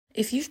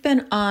If you've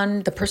been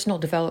on the personal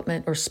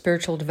development or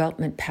spiritual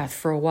development path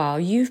for a while,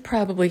 you've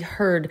probably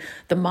heard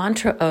the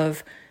mantra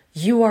of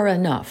you are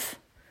enough.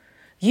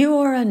 You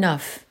are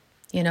enough.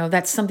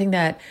 That's something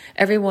that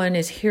everyone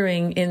is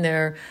hearing in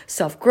their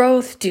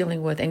self-growth,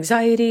 dealing with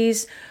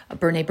anxieties.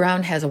 Brené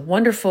Brown has a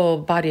wonderful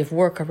body of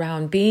work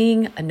around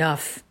being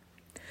enough.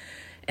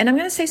 And I'm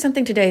going to say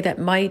something today that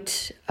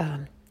might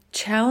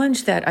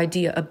challenge that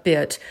idea a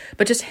bit,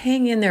 but just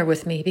hang in there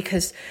with me,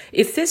 because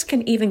if this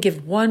can even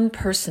give one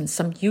person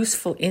some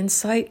useful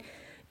insight,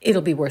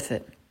 it'll be worth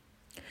it.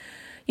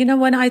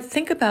 When I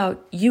think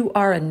about you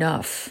are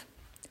enough,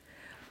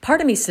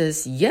 part of me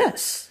says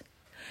yes.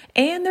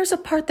 And there's a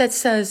part that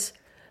says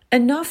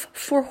enough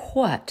for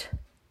what?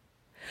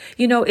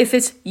 If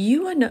it's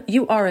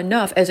you are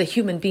enough as a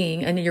human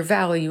being and your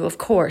value, of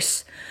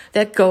course,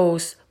 that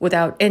goes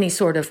without any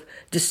sort of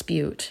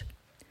dispute.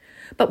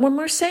 But when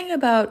we're saying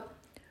about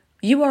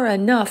you are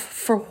enough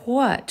for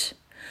what,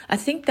 I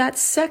think that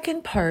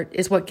second part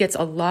is what gets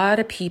a lot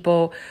of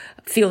people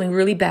feeling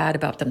really bad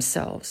about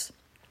themselves.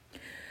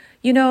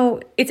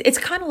 It's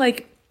kind of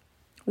like,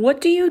 what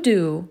do you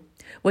do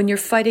when you're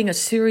fighting a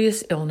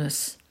serious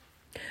illness,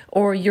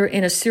 or you're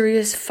in a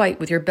serious fight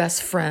with your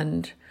best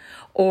friend,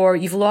 or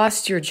you've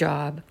lost your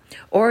job,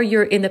 or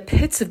you're in the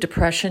pits of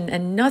depression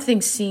and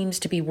nothing seems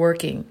to be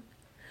working?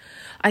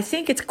 I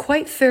think it's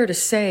quite fair to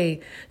say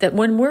that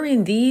when we're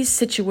in these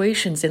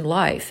situations in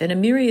life and a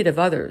myriad of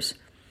others,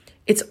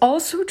 it's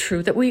also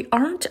true that we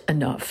aren't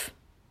enough.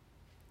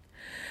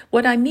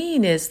 What I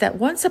mean is that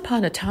once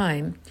upon a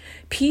time,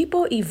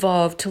 people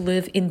evolved to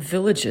live in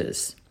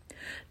villages.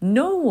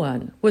 No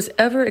one was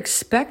ever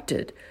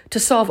expected to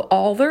solve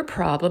all their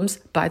problems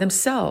by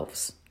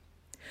themselves.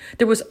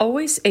 There was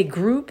always a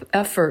group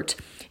effort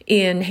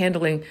in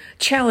handling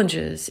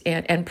challenges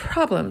and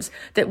problems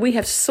that we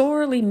have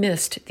sorely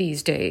missed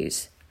these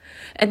days.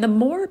 And the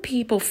more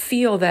people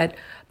feel that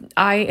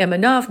I am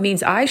enough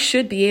means I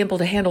should be able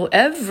to handle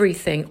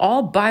everything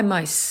all by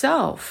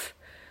myself,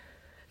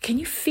 can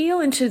you feel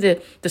into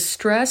the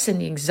stress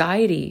and the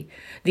anxiety,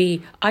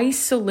 the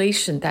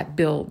isolation that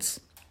builds?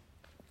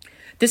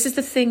 This is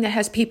the thing that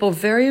has people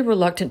very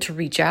reluctant to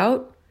reach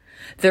out.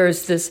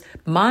 There's this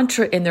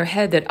mantra in their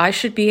head that I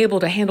should be able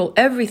to handle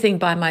everything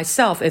by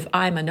myself if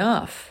I'm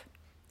enough.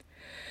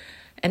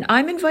 And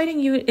I'm inviting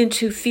you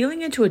into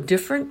feeling into a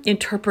different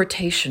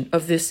interpretation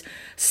of this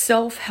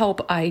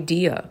self-help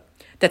idea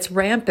that's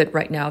rampant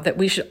right now, that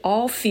we should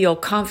all feel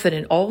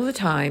confident all the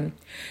time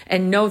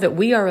and know that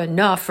we are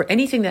enough for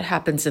anything that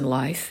happens in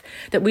life,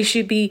 that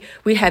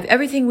we have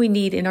everything we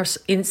need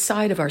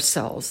inside of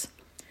ourselves.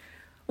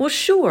 Well,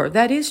 sure,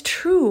 that is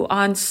true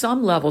on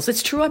some levels.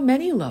 It's true on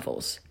many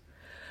levels.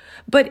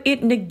 But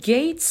it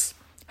negates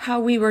how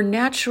we were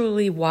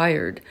naturally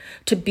wired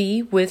to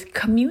be with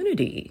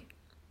community,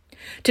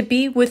 to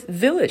be with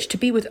village, to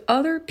be with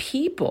other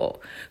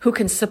people who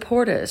can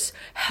support us,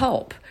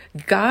 help,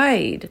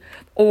 guide,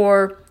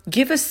 or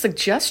give us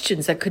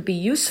suggestions that could be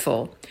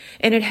useful.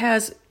 And it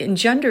has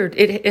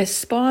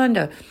spawned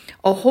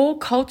a whole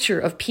culture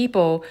of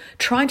people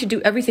trying to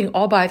do everything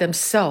all by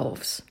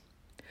themselves.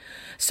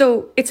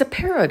 So it's a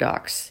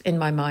paradox in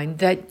my mind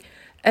that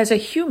as a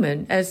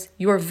human, as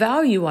your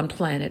value on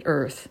planet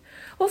Earth,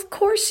 well, of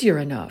course you're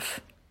enough.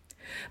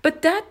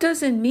 But that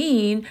doesn't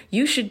mean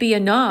you should be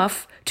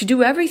enough to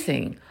do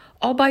everything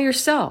all by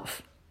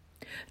yourself.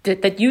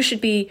 That you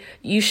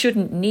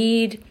shouldn't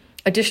need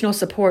additional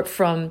support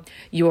from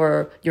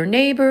your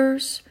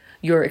neighbors,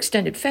 your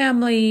extended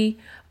family,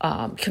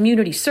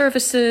 community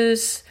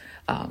services,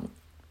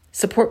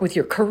 support with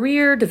your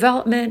career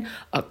development,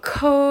 a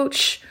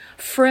coach,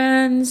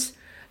 friends.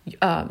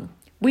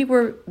 We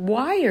were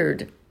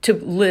wired to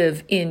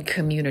live in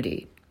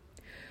community.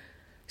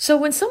 So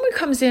when someone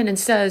comes in and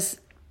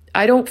says,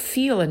 I don't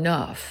feel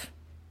enough,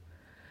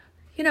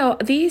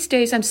 these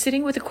days I'm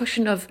sitting with the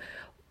question of,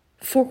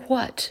 for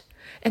what?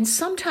 And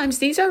sometimes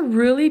these are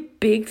really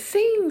big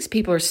things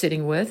people are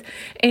sitting with,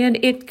 and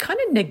it kind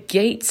of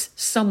negates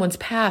someone's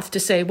path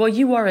to say, well,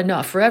 you are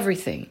enough for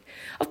everything.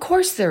 Of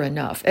course they're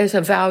enough as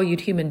a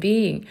valued human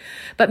being,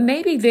 but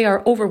maybe they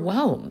are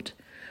overwhelmed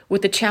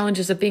with the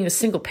challenges of being a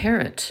single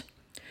parent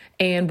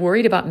and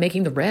worried about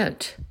making the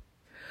rent,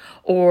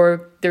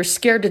 or they're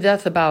scared to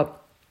death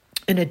about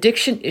an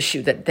addiction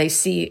issue that they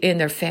see in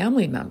their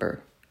family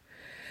member.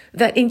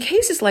 That in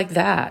cases like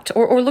that,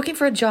 or looking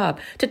for a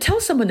job, to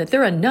tell someone that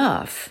they're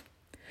enough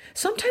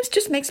sometimes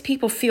just makes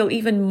people feel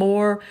even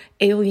more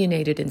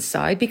alienated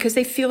inside because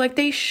they feel like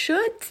they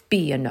should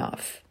be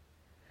enough.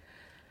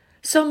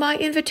 So my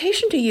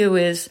invitation to you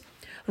is,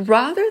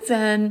 rather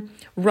than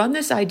run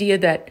this idea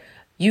that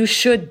you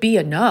should be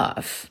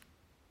enough,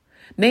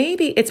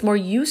 maybe it's more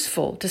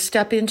useful to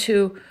step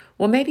into,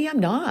 well, maybe I'm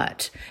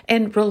not,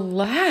 and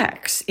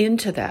relax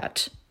into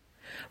that.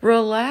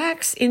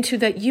 Relax into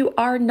that you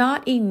are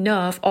not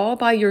enough all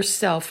by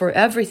yourself for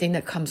everything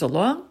that comes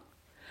along,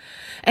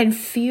 and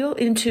feel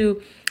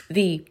into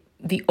the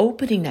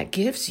opening that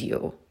gives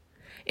you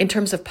in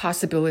terms of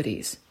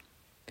possibilities.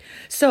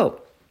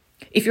 So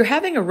if you're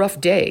having a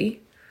rough day,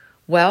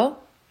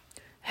 well,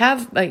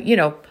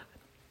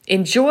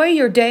 enjoy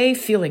your day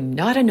feeling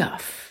not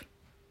enough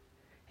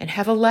and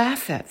have a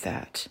laugh at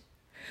that.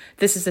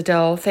 This is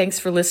Adele. Thanks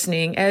for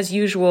listening. As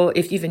usual,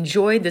 if you've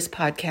enjoyed this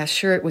podcast,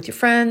 share it with your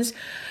friends.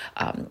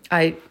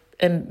 I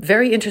am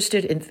very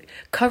interested in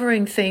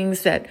covering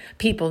things that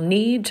people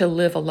need to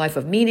live a life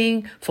of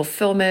meaning,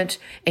 fulfillment,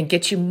 and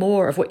get you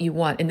more of what you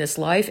want in this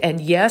life. And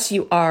yes,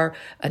 you are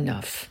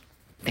enough.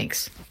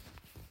 Thanks.